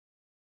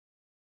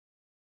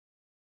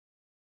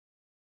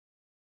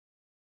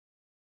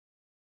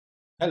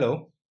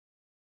Hello.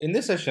 In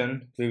this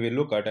session, we will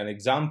look at an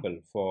example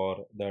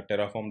for the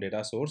Terraform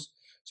data source.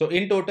 So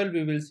in total,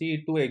 we will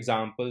see two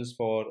examples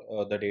for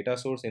the data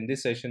source. In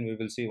this session, we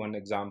will see one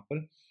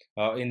example.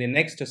 In the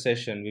next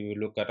session, we will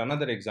look at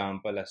another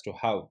example as to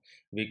how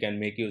we can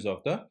make use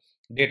of the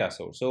data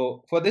source.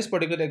 So for this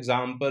particular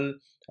example,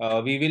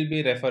 we will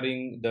be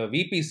referring the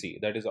VPC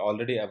that is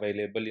already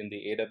available in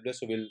the AWS.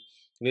 So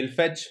we'll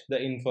fetch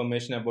the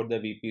information about the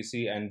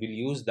VPC and we'll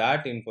use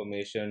that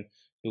information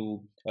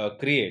to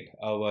create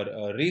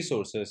our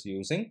resources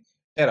using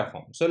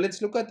Terraform. So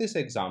let's look at this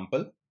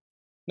example.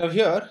 Now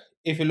here,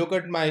 if you look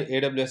at my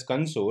AWS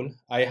console,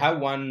 I have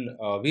one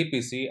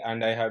VPC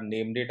and I have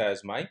named it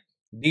as my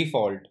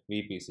default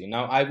VPC.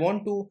 Now I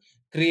want to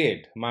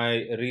create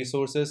my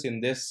resources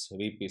in this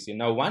VPC.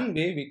 Now one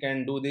way we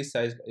can do this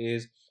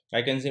is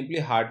I can simply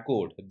hard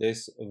code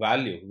this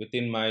value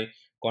within my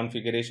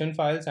configuration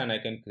files and I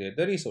can create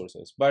the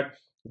resources. But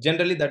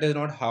generally that is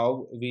not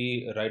how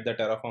we write the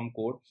Terraform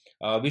code.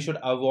 We should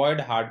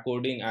avoid hard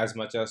coding as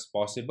much as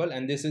possible,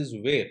 and this is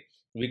where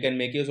we can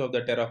make use of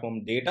the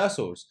Terraform data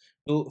source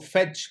to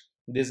fetch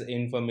this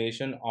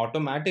information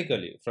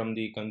automatically from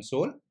the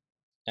console,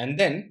 and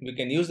then we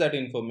can use that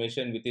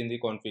information within the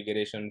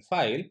configuration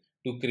file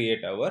to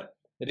create our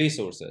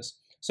resources.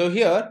 So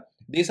here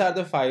these are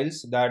the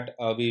files that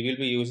we will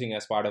be using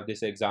as part of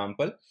this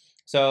example.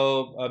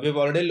 So we've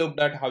already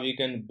looked at how you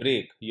can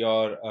break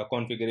your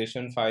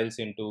configuration files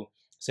into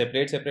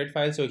separate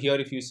files. So here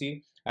if you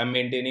see, I'm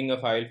maintaining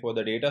a file for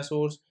the data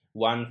source,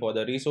 one for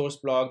the resource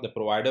block, the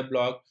provider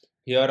block.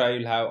 Here I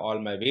will have all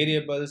my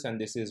variables,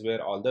 and this is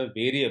where all the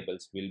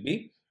variables will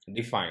be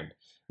defined.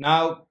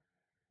 Now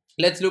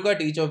let's look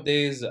at each of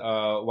these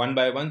one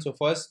by one. So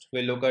first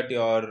we'll look at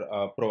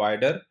your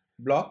provider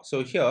block.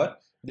 So here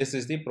this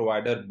is the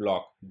provider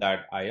block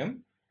that I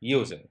am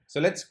using. So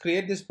let's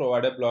create this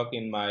provider block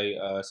in my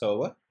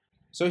server.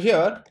 So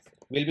here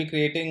we'll be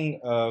creating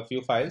a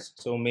few files.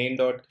 So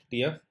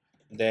main.tf,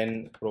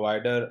 then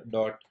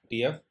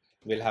provider.tf,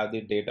 we'll have the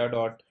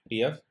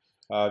data.tf,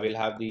 we'll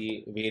have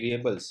the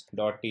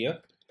variables.tf,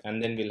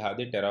 and then we'll have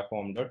the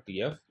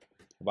terraform.tf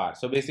var.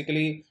 So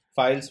basically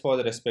files for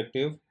the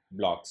respective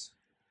blocks.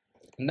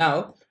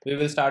 Now we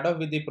will start off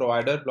with the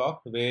provider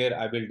block, where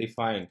I will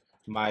define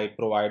my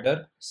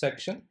provider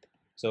section.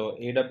 So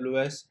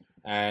AWS,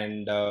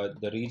 and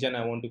the region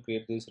I want to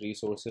create these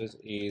resources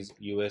is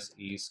US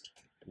East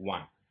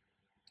 1.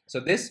 So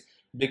this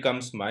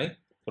becomes my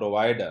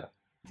provider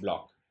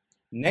block.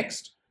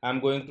 Next, I'm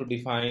going to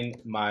define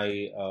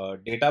my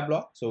data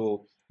block.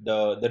 So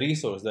the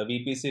resource, the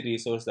VPC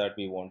resource that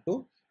we want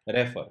to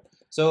refer.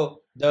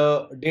 So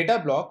the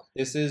data block,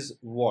 this is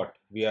what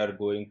we are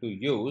going to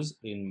use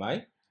in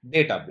my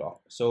data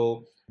block.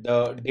 So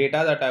the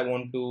data that I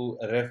want to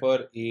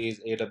refer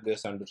is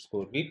AWS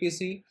underscore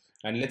VPC,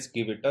 and let's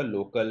give it a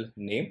local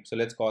name. So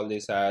let's call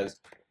this as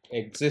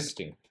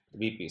existing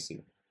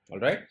VPC. All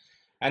right.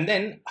 And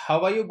then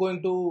how are you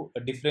going to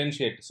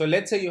differentiate? So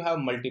let's say you have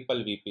multiple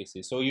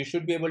VPC. So you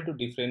should be able to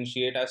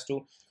differentiate as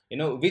to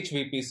which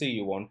VPC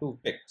you want to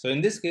pick. So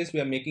in this case,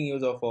 we are making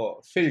use of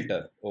a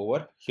filter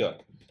over here.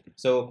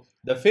 So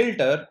the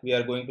filter we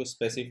are going to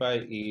specify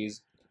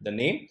is the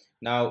name.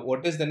 Now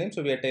what is the name?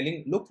 So we are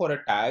telling look for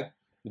a tag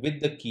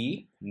with the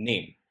key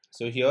name.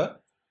 So here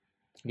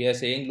we are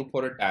saying look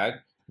for a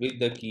tag with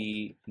the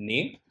key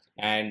name,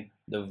 and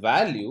the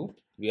value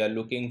we are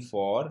looking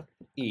for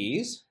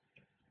is,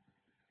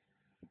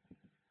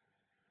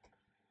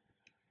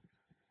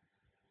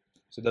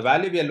 so the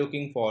value we are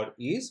looking for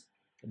is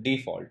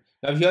default.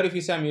 Now here if you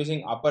say I'm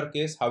using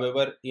uppercase,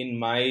 however in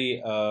my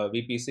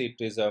VPC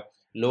it is a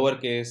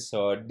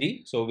lowercase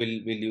d, so we'll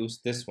use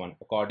this one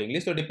accordingly.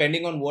 So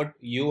depending on what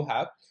you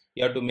have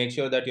to make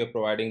sure that you're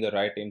providing the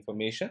right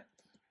information.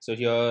 So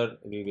here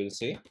we will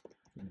say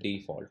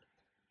default,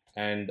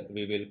 and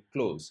we will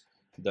close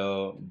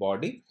the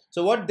body.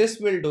 So what this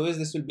will do is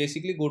this will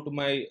basically go to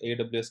my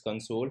AWS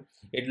console.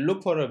 It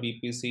look for a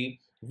VPC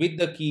with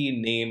the key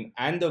name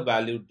and the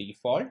value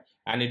default,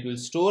 and it will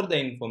store the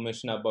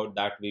information about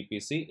that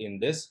VPC in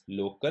this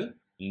local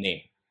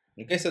name.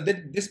 Okay, so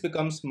this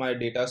becomes my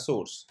data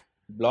source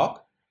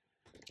block.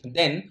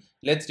 Then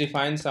let's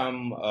define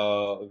some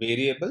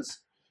variables.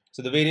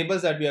 So the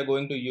variables that we are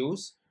going to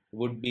use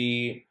would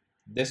be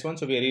this one.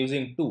 So we are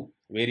using two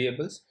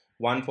variables,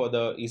 one for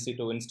the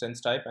EC2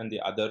 instance type and the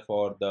other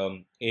for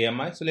the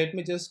AMI. So let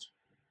me just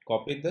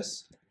copy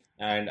this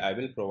and I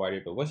will provide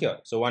it over here.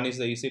 So one is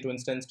the EC2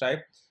 instance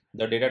type,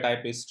 the data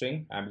type is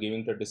string, I'm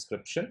giving the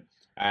description,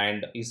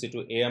 and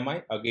EC2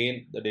 AMI,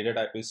 again the data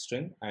type is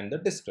string and the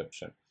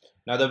description.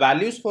 Now the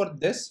values for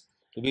this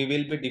we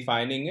will be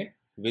defining it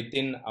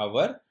within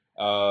our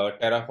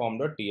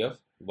terraform.tf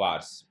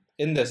vars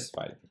in this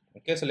file.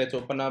 Okay, so let's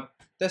open up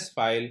this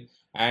file,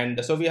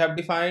 and so we have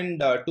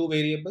defined two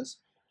variables.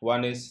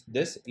 One is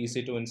this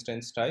EC2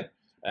 instance type,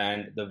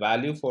 and the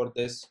value for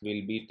this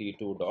will be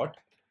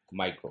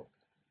t2.micro.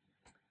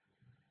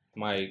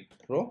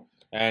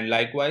 And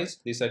likewise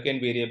the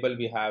second variable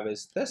we have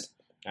is this,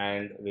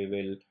 and we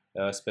will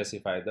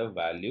specify the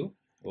value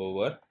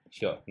over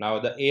here. Now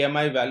the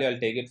AMI value, I'll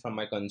take it from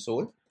my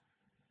console.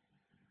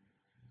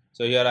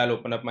 So here I'll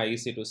open up my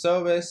EC2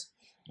 service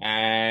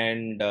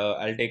and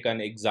I'll take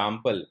an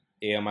example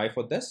AMI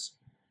for this.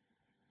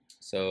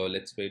 So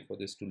let's wait for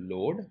this to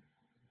load.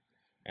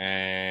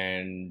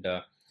 And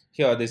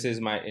here this is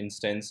my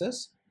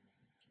instances,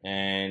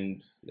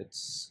 and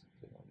let's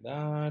click on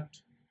that.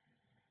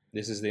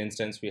 This is the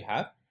instance we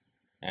have,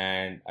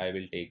 and I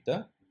will take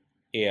the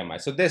AMI.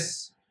 So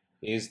this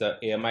is the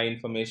AMI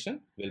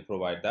information. We'll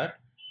provide that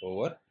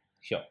over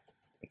here.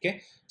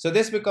 Okay, so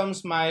this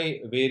becomes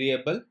my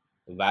variable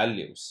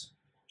values.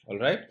 All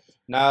right,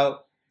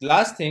 now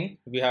last thing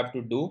we have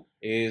to do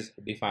is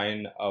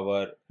define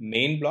our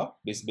main block,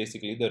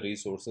 basically the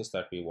resources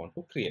that we want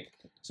to create.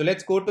 So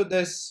let's go to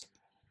this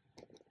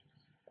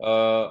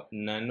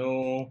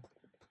nano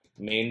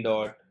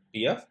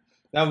main.tf.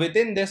 Now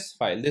within this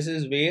file, this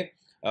is where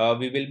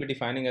we will be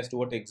defining as to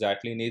what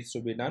exactly needs to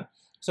be done.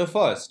 So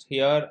first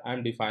here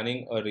I'm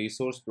defining a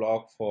resource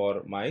block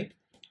for my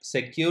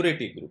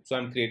security group. So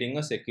I'm creating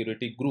a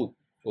security group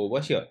over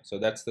here. So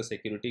that's the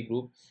security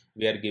group.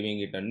 We are giving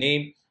it a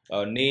name,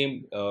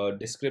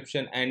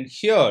 description, and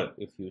here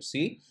if you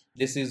see,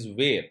 this is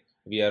where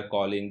we are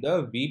calling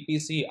the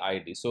VPC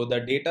ID. So the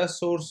data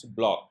source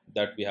block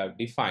that we have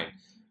defined,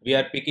 we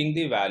are picking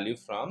the value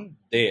from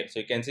there.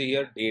 So you can see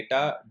here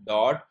data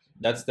dot,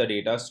 that's the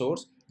data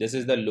source. This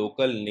is the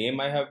local name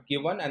I have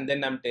given, and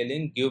then I'm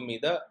telling give me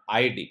the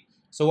ID.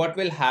 So what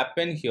will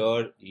happen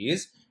here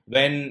is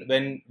when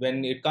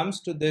it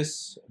comes to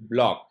this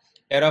block,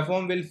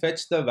 Terraform will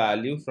fetch the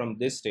value from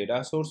this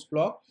data source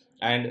block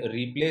and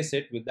replace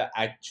it with the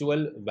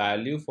actual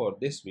value for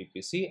this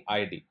VPC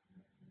ID.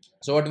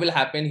 So what will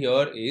happen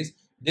here is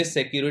this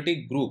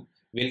security group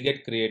will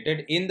get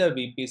created in the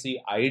VPC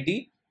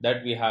ID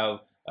that we have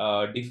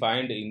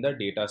defined in the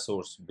data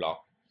source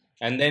block.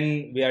 And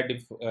then we are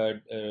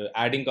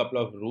adding a couple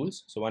of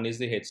rules. So one is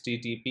the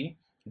HTTP,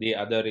 the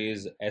other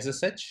is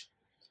SSH.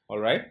 All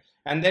right.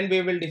 And then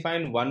we will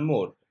define one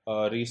more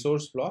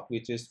resource block,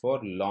 which is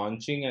for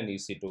launching an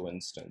EC2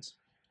 instance.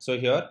 So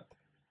here,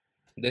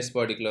 this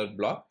particular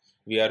block,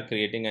 we are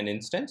creating an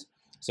instance.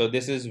 So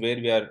this is where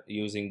we are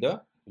using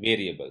the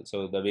variable.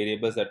 So the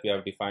variables that we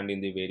have defined in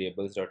the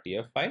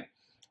variables.tf file.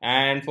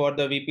 And for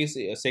the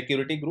VPC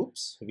security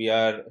groups, we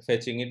are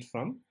fetching it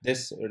from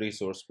this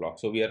resource block.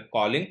 So we are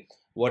calling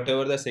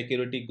whatever the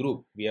security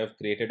group we have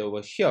created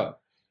over here,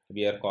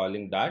 we are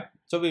calling that.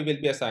 So we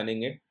will be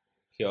assigning it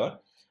here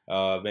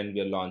when we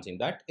are launching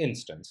that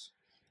instance.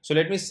 So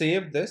let me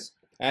save this,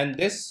 and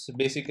this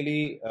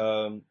basically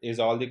is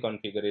all the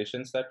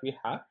configurations that we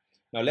have.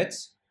 Now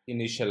let's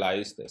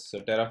initialize this. So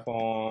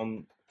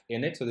Terraform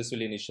init. So this will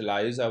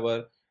initialize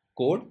our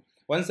code.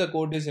 Once the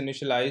code is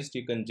initialized,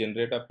 you can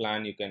generate a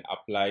plan, you can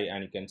apply,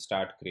 and you can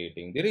start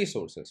creating the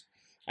resources.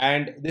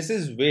 And this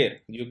is where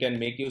you can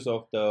make use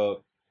of the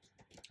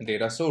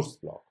data source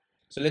block.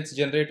 So let's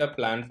generate a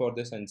plan for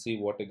this and see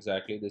what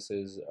exactly this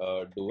is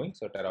doing.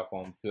 So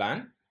Terraform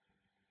plan.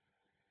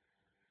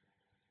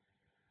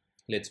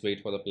 Let's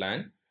wait for the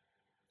plan.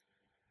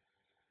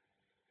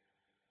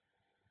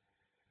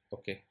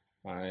 Okay,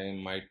 I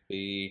might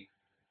be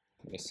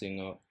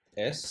missing a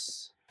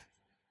S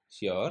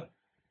here.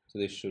 So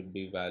this should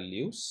be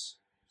values.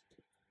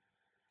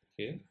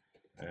 Okay,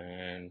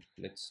 and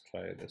let's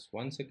try this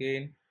once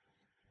again.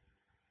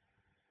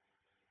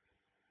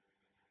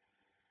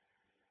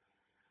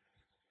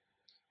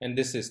 And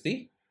this is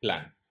the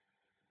plan.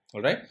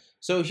 All right.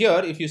 So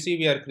here, if you see,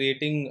 we are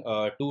creating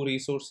two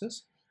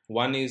resources.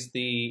 One is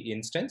the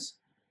instance.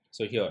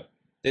 So here,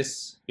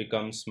 this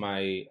becomes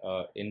my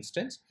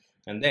instance,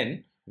 and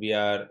then we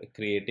are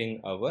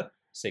creating our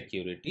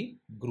security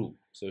group.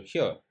 So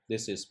here,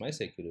 this is my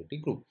security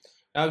group.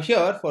 Now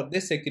here, for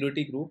this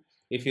security group,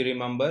 if you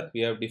remember,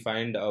 we have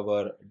defined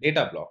our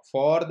data block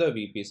for the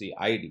VPC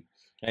ID,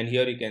 and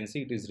here you can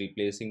see it is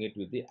replacing it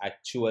with the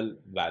actual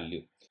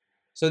value.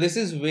 So this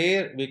is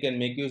where we can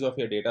make use of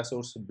your data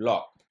source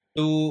block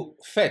to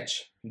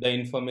fetch the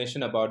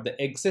information about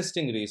the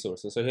existing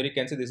resources. So here you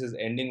can see this is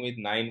ending with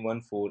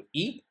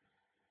 914E,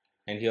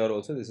 and here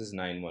also this is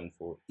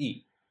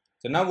 914E.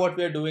 So now what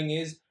we are doing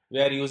is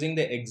we are using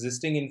the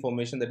existing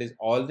information that is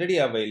already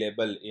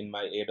available in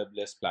my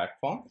AWS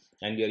platform,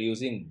 and we are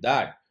using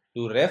that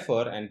to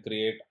refer and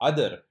create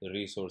other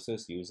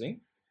resources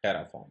using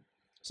Terraform.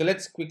 So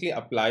let's quickly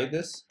apply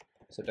this.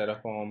 So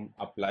Terraform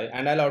apply,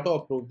 and I'll auto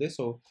approve this,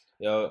 so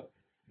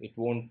it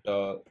won't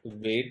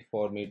wait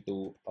for me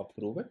to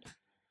approve it.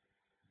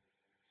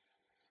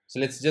 So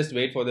let's just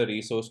wait for the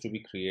resource to be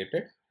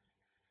created.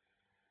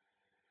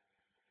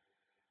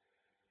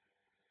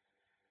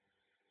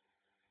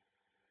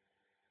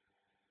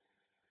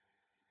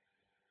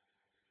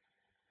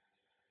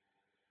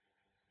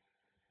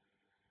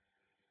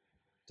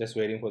 Just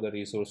waiting for the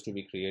resource to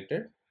be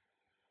created.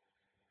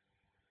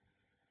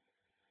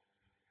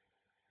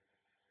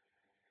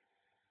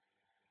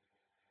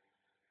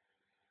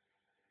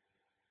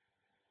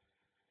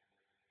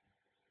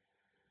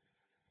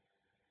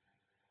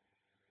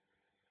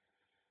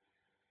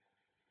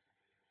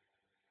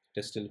 It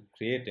is still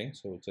creating,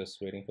 so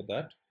just waiting for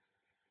that.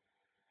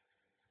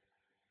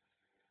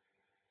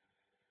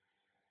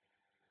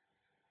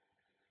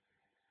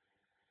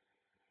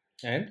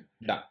 And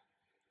done.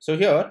 So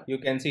here you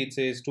can see it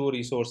says 2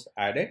 resource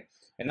added.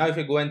 And now if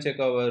you go and check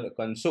our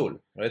console,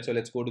 right? So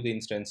let's go to the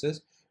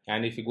instances,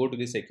 and if you go to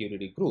the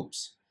security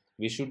groups,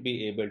 we should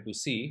be able to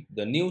see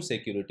the new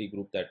security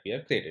group that we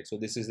have created. So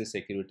this is the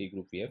security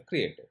group we have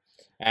created.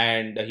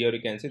 And here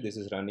you can see this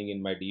is running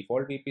in my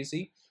default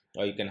VPC,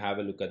 or you can have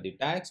a look at the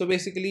tag. So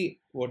basically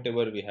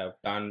whatever we have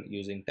done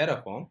using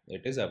Terraform,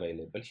 it is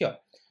available here.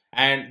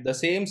 And the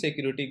same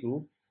security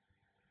group,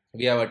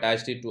 we have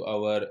attached it to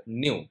our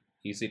new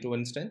EC2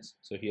 instance.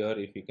 So here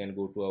if you can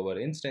go to our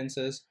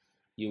instances,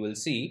 you will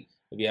see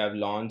we have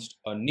launched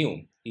a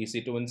new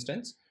EC2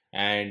 instance,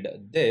 and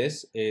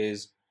this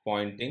is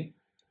pointing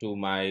to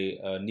my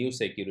new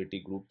security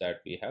group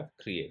that we have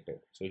created.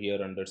 So here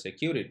under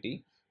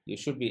security, you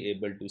should be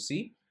able to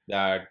see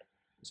that,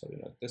 sorry,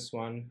 not this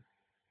one,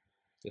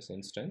 this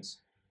instance,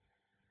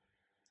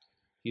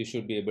 you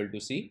should be able to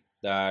see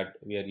that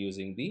we are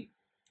using the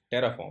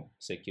Terraform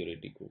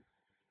security group.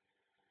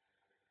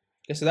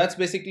 Okay, so that's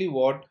basically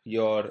what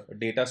your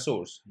data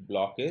source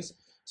block is.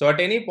 So at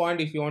any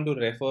point, if you want to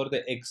refer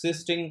the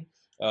existing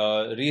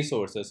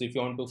resources, if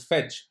you want to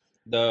fetch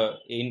the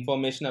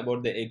information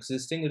about the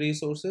existing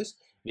resources,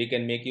 we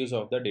can make use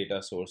of the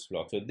data source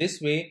block. So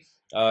this way,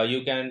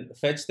 you can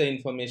fetch the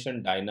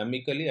information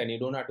dynamically, and you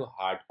don't have to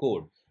hard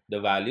code the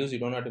values. You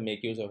don't have to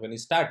make use of any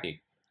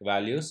static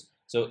values.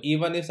 So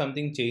even if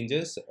something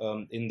changes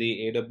in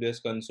the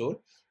AWS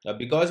console,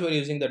 because we're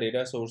using the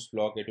data source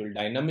block, it will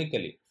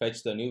dynamically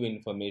fetch the new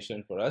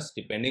information for us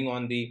depending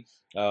on the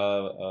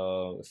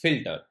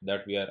filter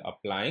that we are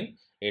applying.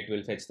 It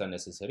will fetch the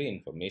necessary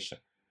information.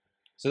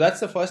 So that's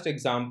the first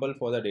example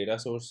for the data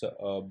source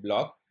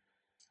block.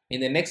 In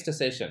the next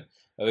session,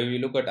 we will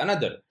look at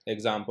another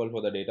example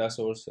for the data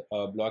source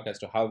block as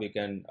to how we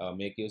can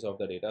make use of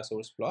the data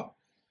source block.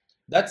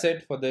 That's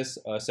it for this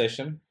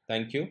session.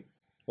 Thank you.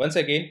 Once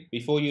again,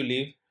 before you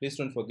leave, please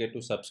don't forget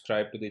to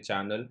subscribe to the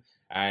channel.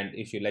 And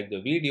if you like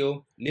the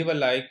video, leave a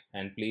like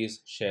and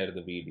please share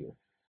the video.